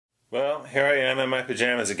Well, here I am in my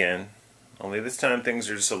pajamas again. Only this time things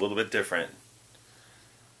are just a little bit different.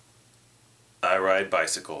 I ride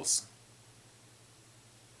bicycles.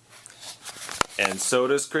 And so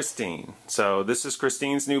does Christine. So this is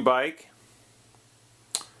Christine's new bike.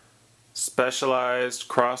 Specialized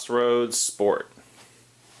Crossroads Sport.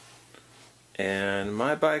 And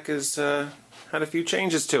my bike has had a few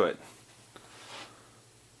changes to it.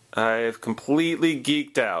 I've completely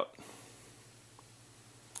geeked out.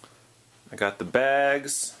 I got the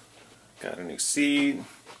bags, got a new seat,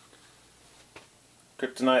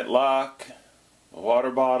 kryptonite lock, a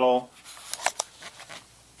water bottle,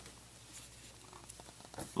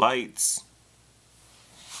 lights,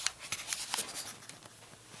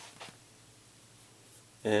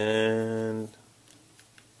 and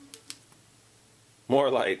more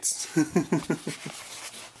lights.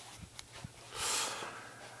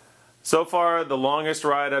 So far, the longest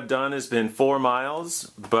ride I've done has been 4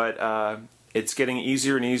 miles, but it's getting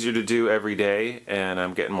easier and easier to do every day, and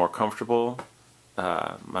I'm getting more comfortable.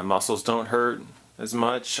 My muscles don't hurt as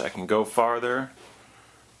much. I can go farther.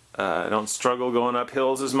 I don't struggle going up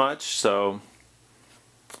hills as much, so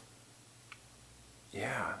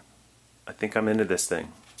yeah, I think I'm into this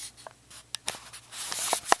thing.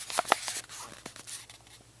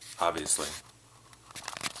 Obviously.